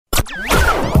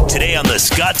Today on The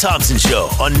Scott Thompson Show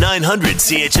on 900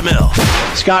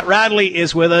 CHML. Scott Radley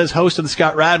is with us, host of The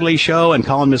Scott Radley Show and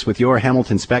columnist with your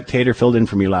Hamilton Spectator. Filled in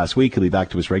from you last week. He'll be back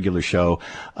to his regular show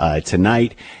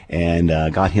tonight, and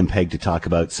got him pegged to talk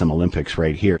about some Olympics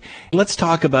right here. Let's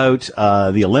talk about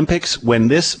the Olympics. When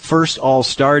this first all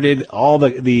started,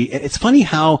 it's funny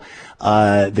how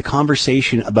the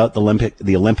conversation about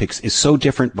the Olympics is so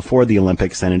different before the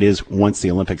Olympics than it is once the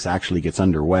Olympics actually gets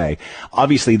underway.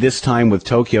 Obviously, this time with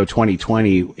Tokyo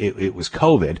 2020, it was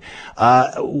COVID.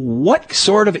 What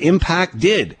sort of impact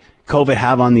did COVID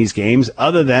have on these games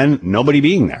other than nobody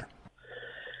being there?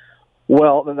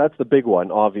 Well, that's the big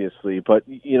one, obviously. But,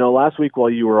 last week while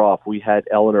you were off, we had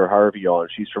Eleanor Harvey on.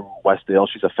 She's from Westdale.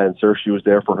 She's a fencer. She was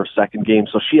there for her second game.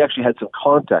 So she actually had some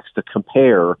context to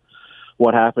compare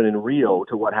what happened in Rio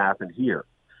to what happened here.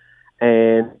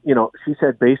 And, she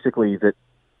said basically that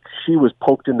she was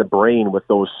poked in the brain with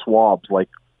those swabs, like,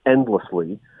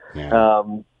 endlessly. Yeah.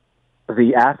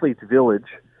 The Athletes Village,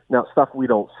 now stuff we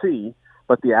don't see,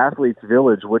 but the Athletes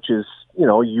Village, which is,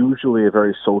 usually a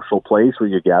very social place where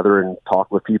you gather and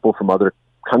talk with people from other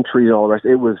countries and all the rest.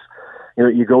 It was,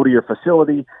 you go to your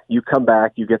facility, you come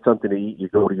back, you get something to eat, you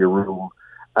go to your room.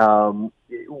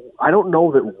 I don't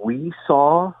know that we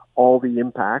saw all the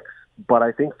impacts, but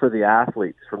I think for the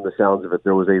athletes, from the sounds of it,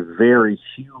 there was a very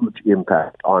huge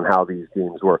impact on how these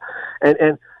games were.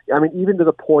 And I mean, even to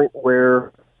the point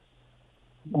where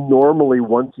normally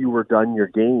once you were done your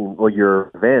game or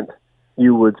your event,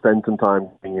 you would spend some time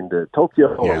going into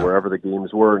Tokyo or wherever the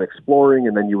games were and exploring,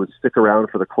 and then you would stick around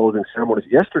for the closing ceremonies.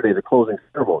 Yesterday, the closing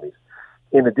ceremonies,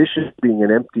 in addition to being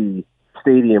an empty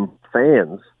stadium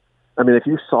fans, I mean, if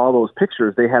you saw those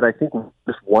pictures, they had, I think,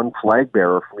 just one flag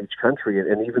bearer from each country,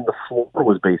 and even the floor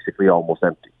was basically almost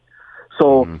empty.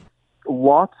 So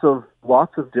lots of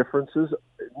differences.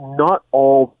 Not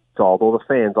all, although the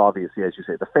fans, obviously, as you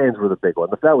say, the fans were the big one.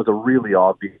 But that was a really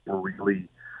obvious and really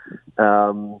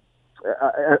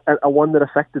a one that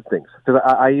affected things. Because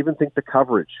I even think the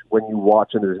coverage, when you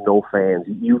watch and there's no fans,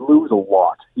 you lose a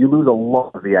lot. You lose a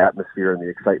lot of the atmosphere and the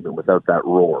excitement without that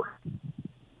roar.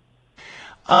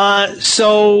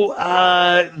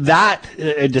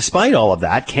 Despite all of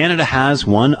that, Canada has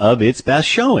one of its best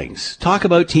showings. Talk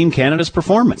about Team Canada's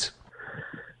performance.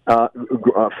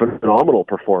 Phenomenal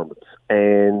performance.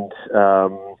 And,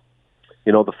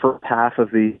 the first half of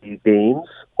the games,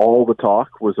 all the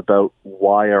talk was about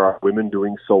why are our women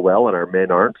doing so well and our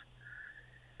men aren't.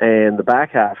 And the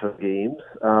back half of the games,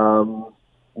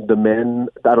 the men,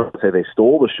 I don't say they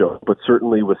stole the show, but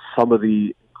certainly with some of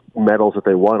the medals that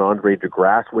they won, Andre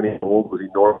DeGrasse winning gold was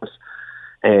enormous,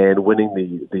 and winning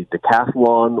the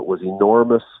decathlon was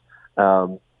enormous.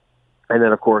 And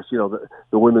then, of course, the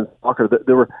women's soccer.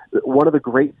 There were one of the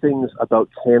great things about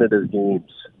Canada's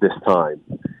games this time,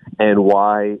 and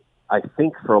why I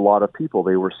think for a lot of people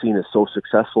they were seen as so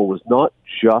successful, was not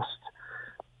just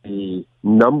the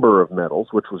number of medals,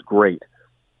 which was great,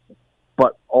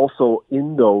 but also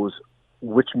in those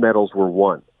which medals were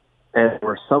won. And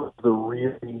were some of the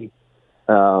really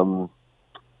the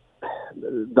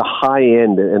high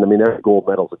end, and I mean every gold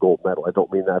medal is a gold medal. I don't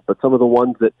mean that, but some of the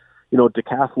ones that,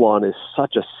 decathlon is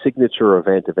such a signature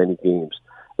event of any games.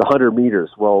 The 100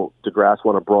 meters, well, DeGrasse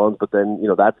won a bronze, but then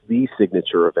that's the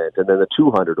signature event, and then the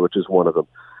 200, which is one of them,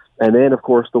 and then of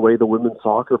course the way the women's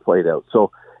soccer played out.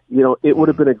 So it would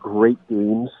have been a great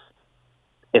games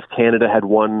if Canada had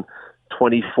won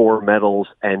 24 medals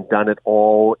and done it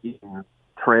all in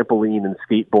trampoline and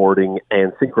skateboarding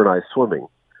and synchronized swimming.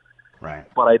 Right.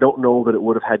 But I don't know that it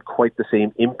would have had quite the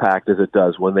same impact as it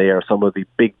does when they are some of the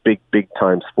big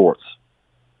time sports.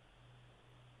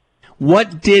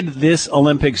 What did this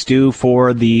Olympics do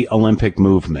for the Olympic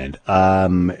movement?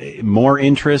 More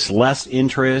interest, less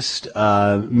interest?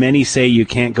 Many say you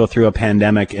can't go through a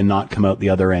pandemic and not come out the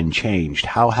other end changed.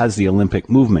 How has the Olympic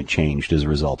movement changed as a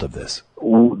result of this?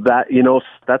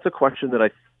 That's a question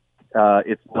that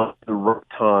it's not the right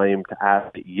time to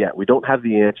ask it yet. We don't have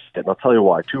the answer yet, and I'll tell you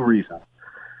why. 2 reasons.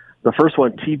 The first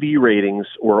one, TV ratings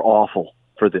were awful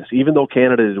for this. Even though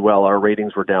Canada did well, our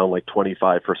ratings were down like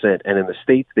 25%, and in the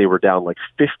States they were down like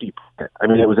 50%. I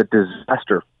mean, it was a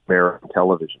disaster for American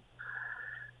television.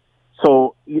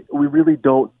 So we really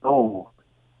don't know,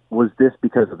 was this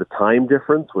because of the time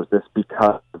difference? Was this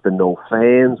because of the no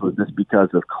fans? Was this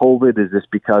because of COVID? Is this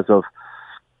because of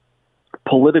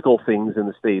political things in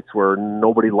the States where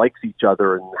nobody likes each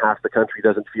other and half the country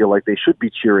doesn't feel like they should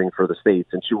be cheering for the States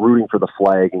and rooting for the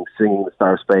flag and singing the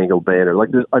Star Spangled Banner?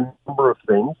 Like, there's a number of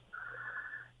things.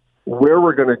 Where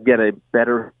we're going to get a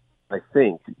better, I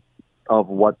think, of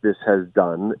what this has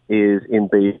done is in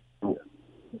Beijing.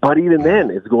 But even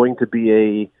then, it's going to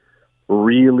be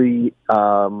really,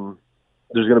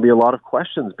 there's going to be a lot of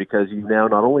questions because you now,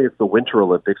 not only it's the Winter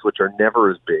Olympics, which are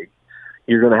never as big,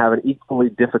 you're going to have an equally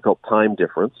difficult time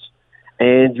difference,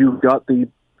 and you've got the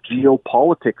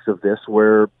geopolitics of this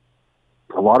where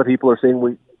a lot of people are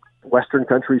saying Western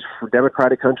countries,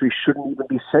 democratic countries, shouldn't even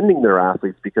be sending their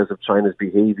athletes because of China's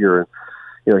behavior. And,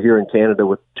 here in Canada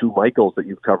with two Michaels that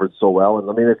you've covered so well. And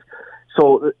I mean,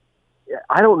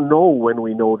 I don't know when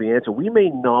we know the answer. We may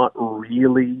not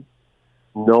really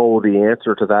know the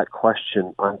answer to that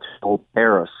question until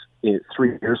Paris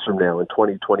 3 years from now in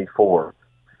 2024.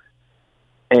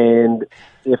 And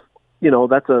if,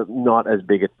 that's not as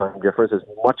big a time difference. It's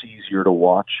much easier to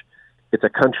watch. It's a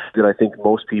country that I think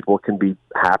most people can be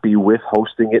happy with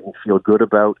hosting it and feel good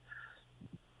about.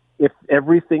 If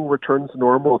everything returns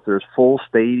normal, if there's full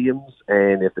stadiums,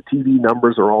 and if the TV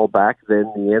numbers are all back,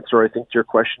 then the answer, I think, to your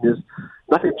question is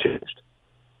nothing changed.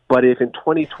 But if in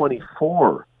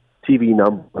 2024 TV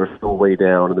numbers are still way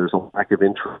down and there's a lack of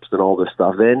interest in all this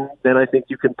stuff, then I think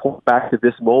you can point back to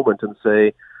this moment and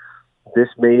say this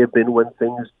may have been when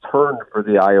things turned for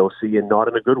the IOC and not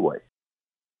in a good way.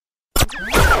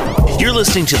 You're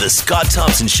listening to the Scott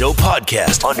Thompson Show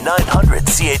podcast on 900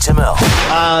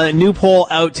 CHML. New poll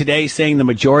out today saying the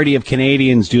majority of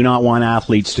Canadians do not want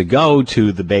athletes to go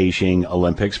to the Beijing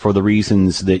Olympics for the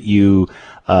reasons that you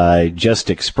just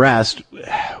expressed.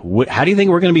 How do you think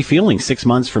we're going to be feeling 6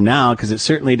 months from now? Because it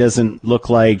certainly doesn't look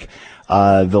like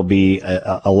there'll be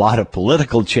a lot of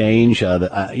political change.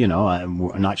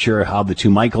 I'm not sure how the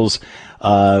two Michaels,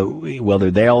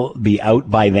 whether they'll be out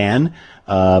by then.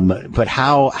 But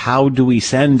how do we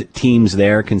send teams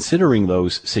there considering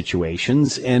those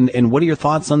situations? And what are your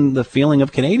thoughts on the feeling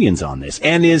of Canadians on this?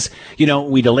 And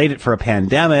we delayed it for a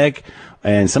pandemic,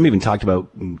 and some even talked about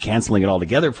canceling it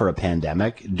altogether for a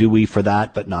pandemic. Do we for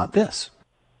that, but not this?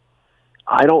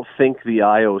 I don't think the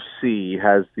IOC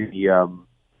has the,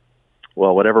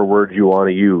 whatever word you want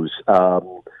to use,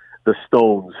 the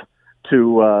stones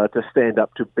to stand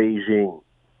up to Beijing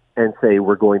and say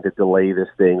we're going to delay this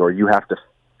thing, or you have to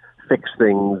fix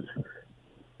things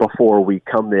before we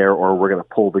come there, or we're going to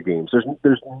pull the games.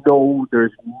 There's no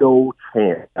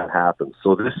chance that happens.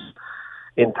 So this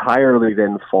entirely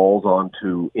then falls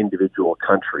onto individual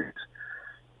countries,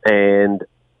 and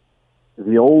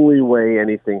the only way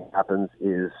anything happens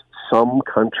is some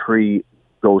country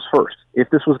goes first. If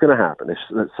this was going to happen, if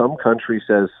some country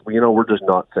says, we're just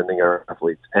not sending our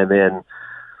athletes, and then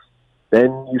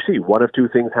you see one of two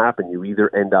things happen. You either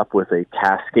end up with a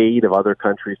cascade of other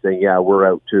countries saying, yeah, we're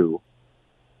out too,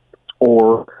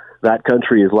 or that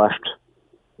country is left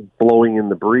blowing in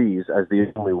the breeze as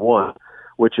the only one,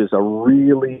 which is a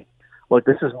really,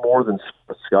 this is more than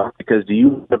Scott, because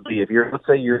let's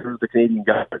say you're the Canadian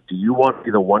government, do you want to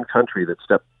be the one country that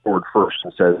steps forward first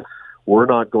and says, we're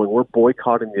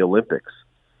boycotting the Olympics,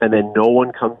 and then no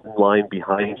one comes in line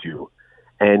behind you?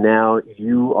 And now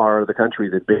you are the country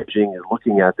that Beijing is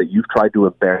looking at, that you've tried to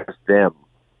embarrass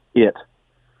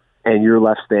and you're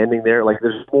left standing there.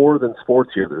 There's more than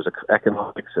sports here. There's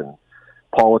economics and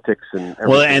politics and everything.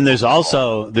 Well, and there's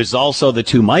also the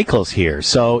two Michaels here.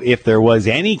 So if there was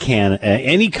any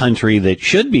country that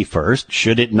should be first,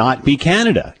 should it not be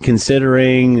Canada,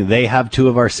 considering they have two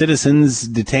of our citizens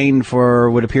detained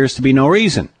for what appears to be no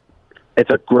reason? It's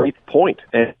a great point,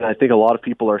 and I think a lot of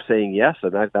people are saying yes,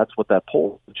 and that's what that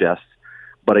poll suggests.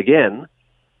 But again,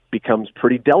 becomes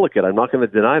pretty delicate. I'm not going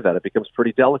to deny that. It becomes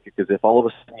pretty delicate, because if all of a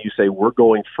sudden you say we're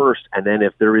going first, and then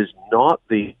if there is not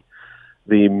the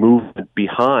movement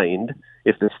behind,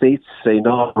 if the states say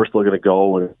no, we're still going to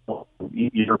go, and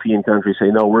European countries say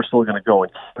no, we're still going to go,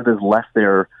 and Canada's left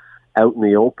there out in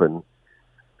the open,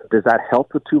 does that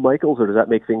help the two Michaels, or does that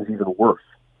make things even worse?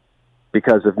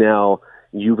 Because of now,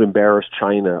 you've embarrassed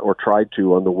China, or tried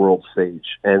to, on the world stage.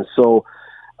 And so,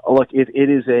 look, it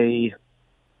is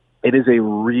a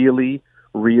really,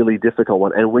 really difficult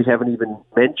one. And we haven't even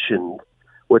mentioned,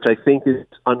 which I think is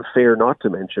unfair not to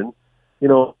mention,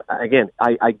 again,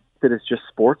 I get that it's just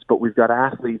sports, but we've got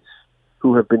athletes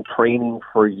who have been training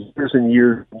for years and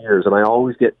years and years. And I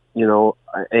always get,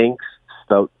 angst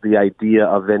about the idea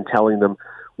of then telling them,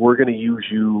 we're going to use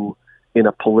you in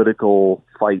a political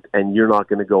fight, and you're not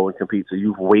going to go and compete. So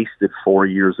you've wasted 4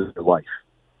 years of your life.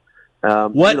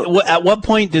 At what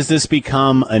point does this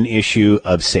become an issue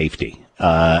of safety?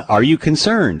 Are you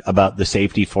concerned about the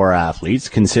safety for athletes,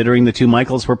 considering the two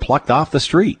Michaels were plucked off the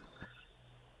street?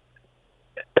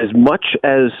 As much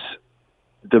as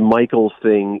the Michaels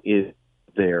thing is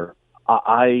there,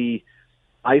 I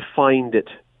find it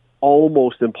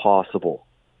almost impossible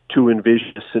to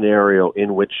envision a scenario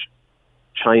in which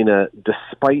China,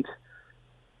 despite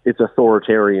its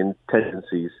authoritarian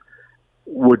tendencies,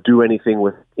 would do anything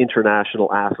with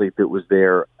international athlete that was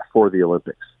there for the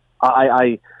Olympics.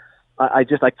 I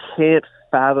can't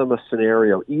fathom a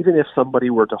scenario, even if somebody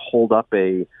were to hold up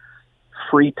a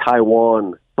free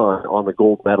Taiwan sign on the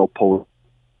gold medal post.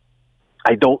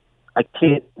 I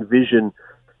can't envision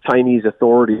Chinese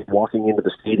authorities walking into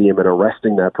the stadium and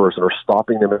arresting that person or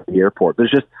stopping them at the airport.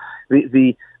 There's just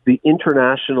the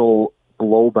international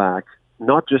blowback,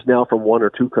 not just now from one or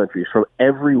two countries, from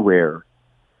everywhere.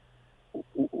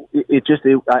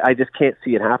 I just can't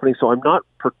see it happening. So I'm not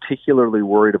particularly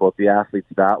worried about the athletes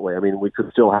that way. I mean, we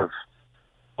could still have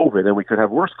COVID, and we could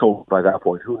have worse COVID by that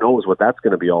point. Who knows what that's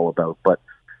going to be all about? But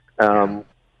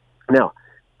now,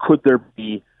 could there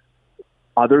be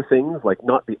other things, like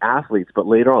not the athletes, but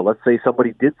later on, let's say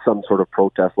somebody did some sort of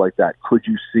protest like that. Could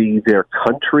you see their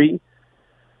country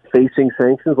facing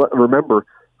sanctions? Remember,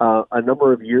 a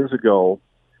number of years ago,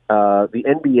 the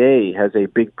NBA has a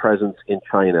big presence in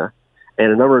China.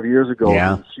 And a number of years ago,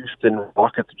 the Houston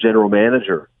Rockets general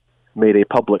manager made a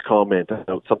public comment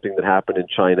about something that happened in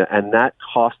China, and that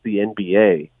cost the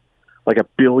NBA like $1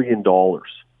 billion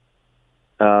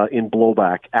in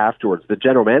blowback afterwards. The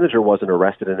general manager wasn't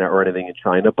arrested in that or anything in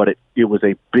China, but it was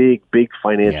a big, big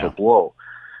financial blow.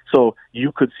 So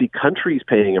you could see countries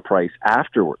paying a price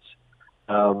afterwards.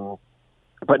 But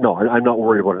no, I'm not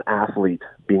worried about an athlete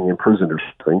being imprisoned or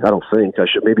something. I don't think I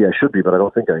should. Maybe I should be, but I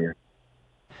don't think I am.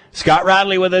 Scott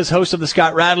Radley with us, host of the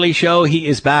Scott Radley Show. He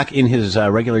is back in his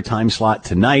regular time slot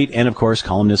tonight, and of course,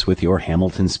 columnist with your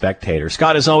Hamilton Spectator.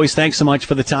 Scott, as always, thanks so much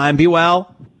for the time. Be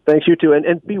well. Thanks, you too,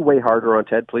 and be way harder on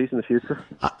Ted, please, in the future.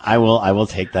 I will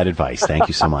take that advice. Thank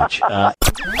you so much.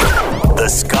 The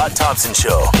Scott Thompson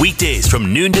Show, weekdays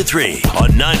from noon to 3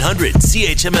 on 900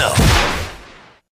 CHML.